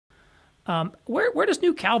Where does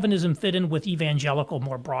New Calvinism fit in with evangelical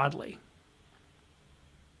more broadly?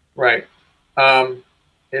 Right.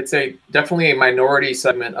 It's definitely a minority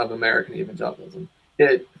segment of American evangelicalism.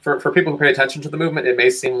 For people who pay attention to the movement, it may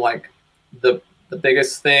seem like the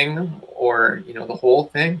biggest thing, or the whole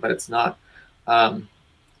thing, but it's not. Um,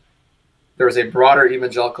 there's a broader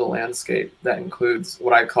evangelical landscape that includes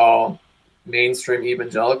what I call mainstream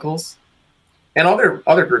evangelicals and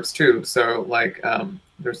other groups too. So like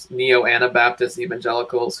there's neo-Anabaptist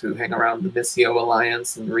evangelicals who hang around the Missio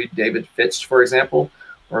Alliance and read David Fitch, for example,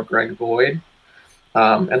 or Greg Boyd.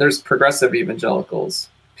 And there's progressive evangelicals,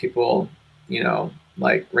 people,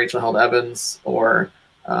 like Rachel Held Evans or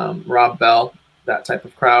Rob Bell, that type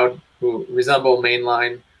of crowd, who resemble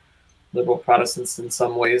mainline liberal Protestants in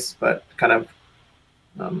some ways, but kind of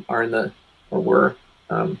are in the, or were,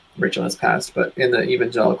 Rachel has passed, but in the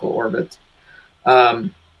evangelical orbit.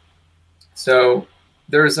 So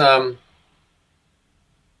there's, if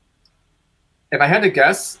I had to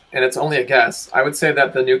guess, and it's only a guess, I would say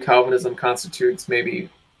that the New Calvinism constitutes maybe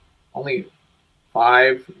only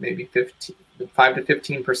 5 to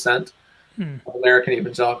 15% of American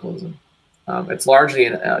evangelicalism. It's largely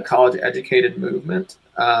a college-educated movement,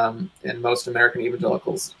 and most American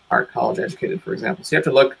evangelicals aren't college-educated, for example. So you have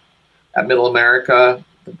to look at Middle America,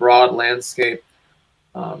 the broad landscape.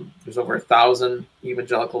 There's over 1,000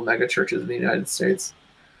 evangelical megachurches in the United States.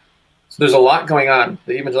 So there's a lot going on.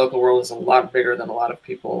 The evangelical world is a lot bigger than a lot of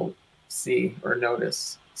people see or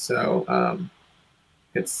notice. So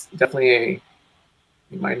it's definitely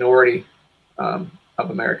a minority of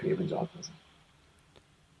American evangelicalism.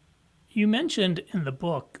 You mentioned in the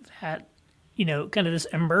book that, kind of this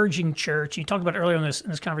emerging church, you talked about earlier in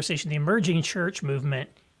this conversation, the emerging church movement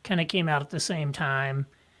kind of came out at the same time.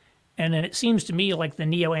 And then it seems to me like the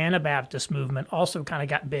neo-Anabaptist movement also kind of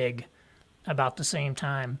got big about the same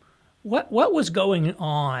time. What was going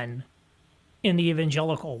on in the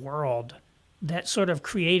evangelical world that sort of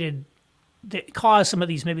that caused some of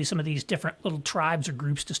these different little tribes or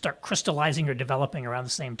groups to start crystallizing or developing around the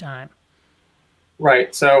same time?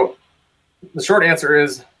 Right. So the short answer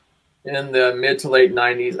is, in the mid to late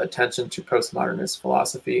 90s, attention to postmodernist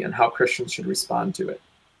philosophy and how Christians should respond to it.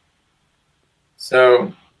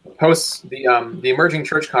 So the emerging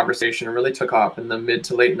church conversation really took off in the mid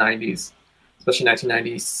to late 90s, especially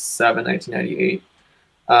 1997, 1998,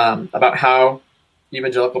 about how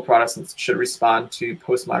evangelical Protestants should respond to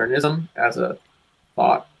postmodernism as a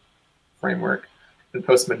thought framework and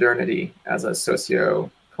postmodernity as a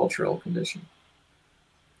socio-cultural condition.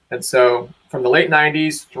 And so from the late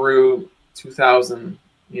 90s through 2000,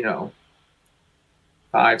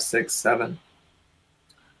 5, 6, 7,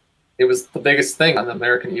 it was the biggest thing on the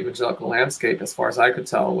American evangelical landscape, as far as I could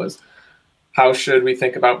tell, was how should we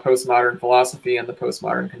think about postmodern philosophy and the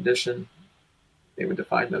postmodern condition? They would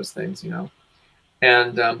define those things,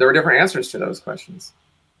 And there were different answers to those questions.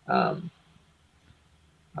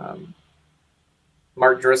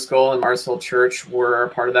 Mark Driscoll and Marcel Church were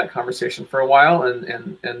part of that conversation for a while,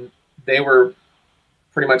 and they were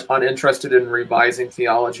pretty much uninterested in revising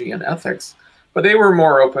theology and ethics, but they were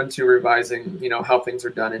more open to revising, how things are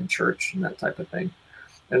done in church and that type of thing.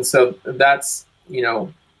 And so that's,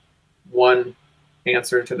 one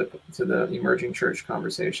answer to the emerging church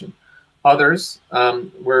conversation. Others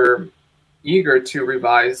were eager to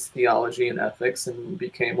revise theology and ethics and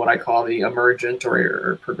became what I call the emergent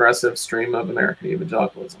or progressive stream of American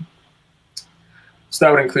evangelicalism. So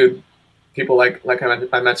that would include people like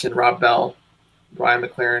I mentioned, Rob Bell, Brian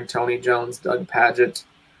McLaren, Tony Jones, Doug Pagitt,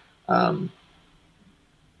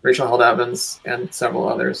 Rachel Held Evans, and several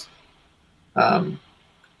others.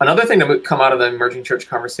 Another thing that would come out of the emerging church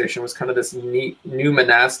conversation was kind of this new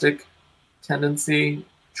monastic tendency,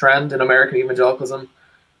 trend in American evangelicalism.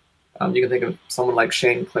 You can think of someone like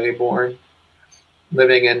Shane Claiborne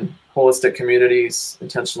living in holistic communities,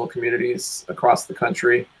 intentional communities across the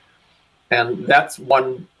country. And that's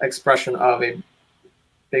one expression of a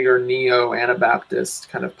bigger neo-Anabaptist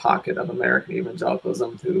kind of pocket of American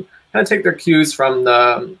evangelicalism, who kind of take their cues from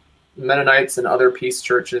the Mennonites and other peace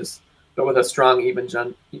churches, but with a strong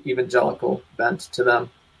evangelical bent to them.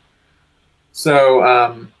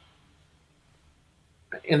 So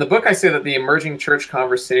in the book, I say that the emerging church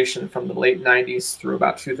conversation from the late 90s through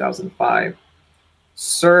about 2005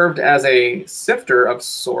 served as a sifter of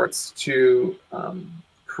sorts to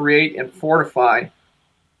create and fortify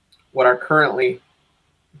what are currently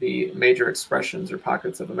the major expressions or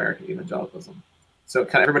pockets of American evangelicalism. So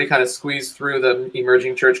everybody kind of squeezed through the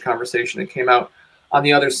emerging church conversation and came out on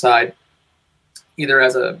the other side, either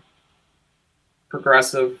as a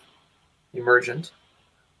progressive emergent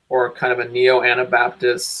or kind of a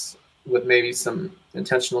neo-Anabaptist with maybe some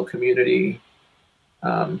intentional community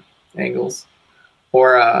angles,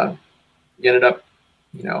 or you ended up,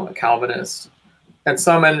 a Calvinist, and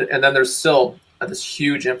then there's still this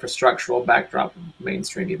huge infrastructural backdrop of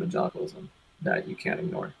mainstream evangelicalism that you can't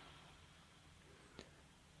ignore.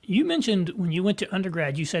 You mentioned when you went to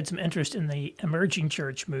undergrad, you had some interest in the emerging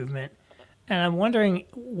church movement, and I'm wondering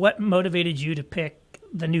what motivated you to pick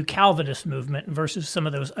the New Calvinist movement versus some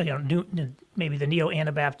of those, maybe the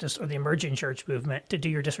Neo-Anabaptist or the emerging church movement to do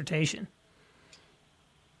your dissertation.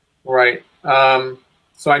 Right.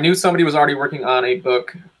 So I knew somebody was already working on a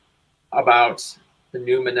book about the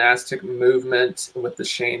new monastic movement with the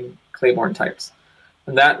Shane Claiborne types.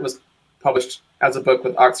 And that was published as a book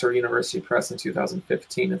with Oxford University Press in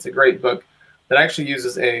 2015. It's a great book that actually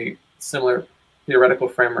uses a similar theoretical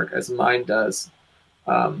framework as mine does,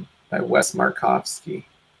 by Wes Markowski.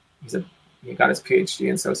 He got his PhD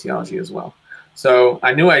in sociology as well. So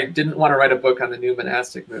I knew I didn't want to write a book on the new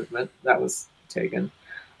monastic movement. That was taken.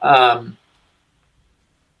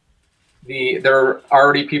 There are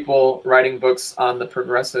already people writing books on the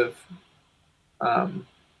progressive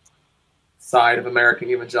side of American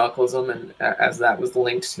evangelicalism, and as that was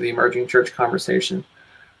linked to the emerging church conversation.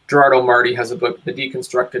 Gerardo Marti has a book, The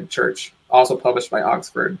Deconstructed Church, also published by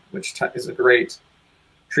Oxford, which is a great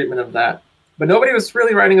treatment of that. But nobody was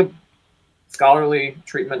really writing a scholarly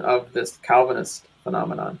treatment of this Calvinist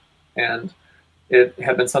phenomenon. And it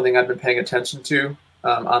had been something I'd been paying attention to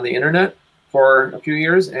on the internet for a few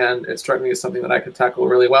years, and it struck me as something that I could tackle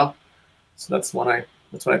really well. So that's what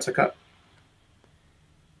I took up.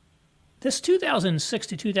 This 2006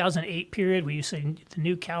 to 2008 period where you say the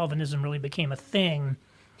new Calvinism really became a thing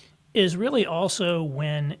is really also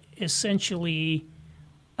when essentially,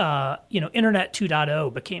 Internet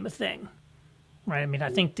 2.0 became a thing, right? I mean, I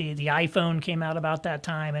think the iPhone came out about that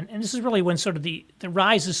time, and this is really when sort of the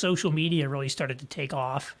rise of social media really started to take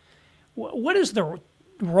off. What is the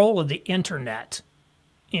role of the internet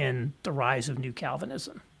in the rise of New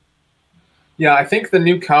Calvinism? Yeah, I think the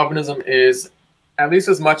New Calvinism is at least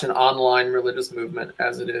as much an online religious movement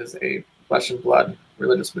as it is a flesh and blood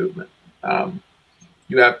religious movement.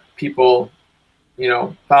 You have people,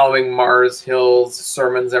 following Mars Hill's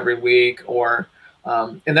sermons every week, or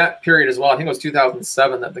in that period as well. I think it was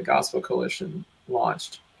 2007 that the Gospel Coalition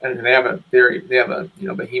launched, and they have a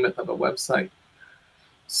behemoth of a website.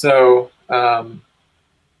 So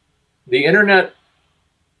the internet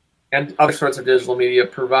and other sorts of digital media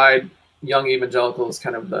provide young evangelicals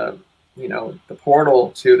kind of the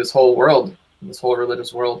portal to this whole world, this whole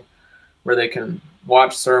religious world, where they can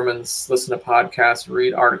watch sermons, listen to podcasts,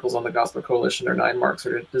 read articles on the Gospel Coalition or 9 Marks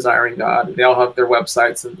or Desiring God. They all have their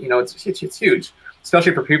websites, and it's huge,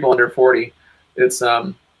 especially for people under 40. It's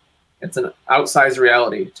an outsized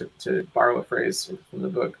reality, to borrow a phrase from the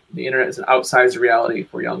book. The internet is an outsized reality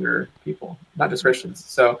for younger people, not just Christians.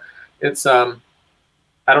 So it's I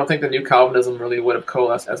don't think the New Calvinism really would have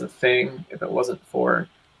coalesced as a thing if it wasn't for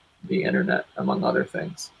the internet, among other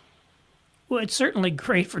things. Well, it's certainly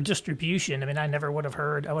great for distribution. I mean, I never would have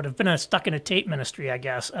heard. I would have been stuck in a tape ministry, I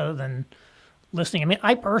guess, other than listening. I mean,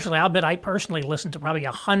 I'll bet I personally listened to probably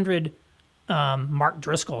 100 Mark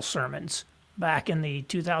Driscoll sermons back in the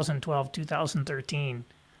 2012, 2013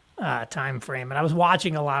 time frame. And I was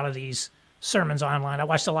watching a lot of these sermons online. I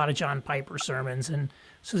watched a lot of John Piper sermons. And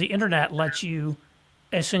so the internet lets you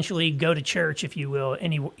essentially go to church, if you will,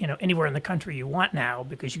 anywhere in the country you want now,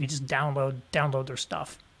 because you can just download their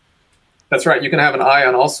stuff. That's right. You can have an eye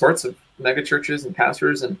on all sorts of mega churches and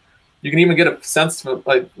pastors, and you can even get a sense of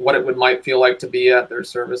like what it might feel like to be at their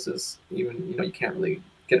services. Even you can't really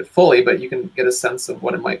get it fully, but you can get a sense of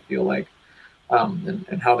what it might feel like,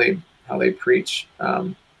 and how they preach.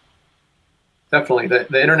 Definitely,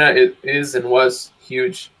 the internet is and was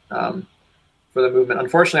huge for the movement.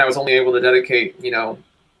 Unfortunately, I was only able to dedicate I don't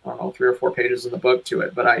know, 3 or 4 pages in the book to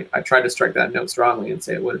it, but I tried to strike that note strongly and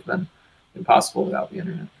say it would have been impossible without the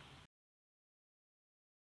internet.